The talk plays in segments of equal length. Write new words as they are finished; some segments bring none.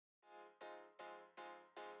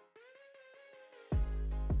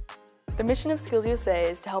The mission of Skills USA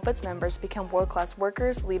is to help its members become world-class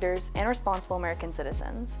workers, leaders, and responsible American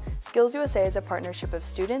citizens. Skills USA is a partnership of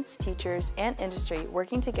students, teachers, and industry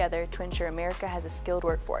working together to ensure America has a skilled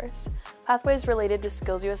workforce. Pathways related to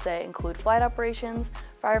Skills USA include flight operations,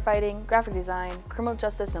 firefighting, graphic design, criminal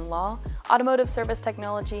justice and law, automotive service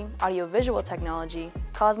technology, audiovisual technology,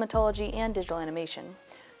 cosmetology, and digital animation.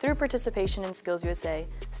 Through participation in Skills USA,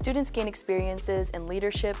 students gain experiences in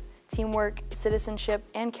leadership, teamwork, citizenship,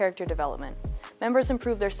 and character development. Members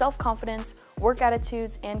improve their self-confidence, work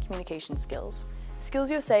attitudes, and communication skills. Skills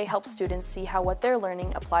USA helps students see how what they're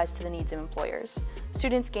learning applies to the needs of employers.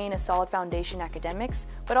 Students gain a solid foundation in academics,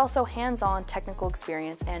 but also hands-on technical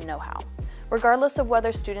experience and know-how. Regardless of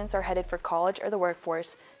whether students are headed for college or the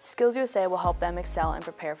workforce, Skills USA will help them excel and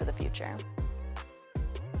prepare for the future.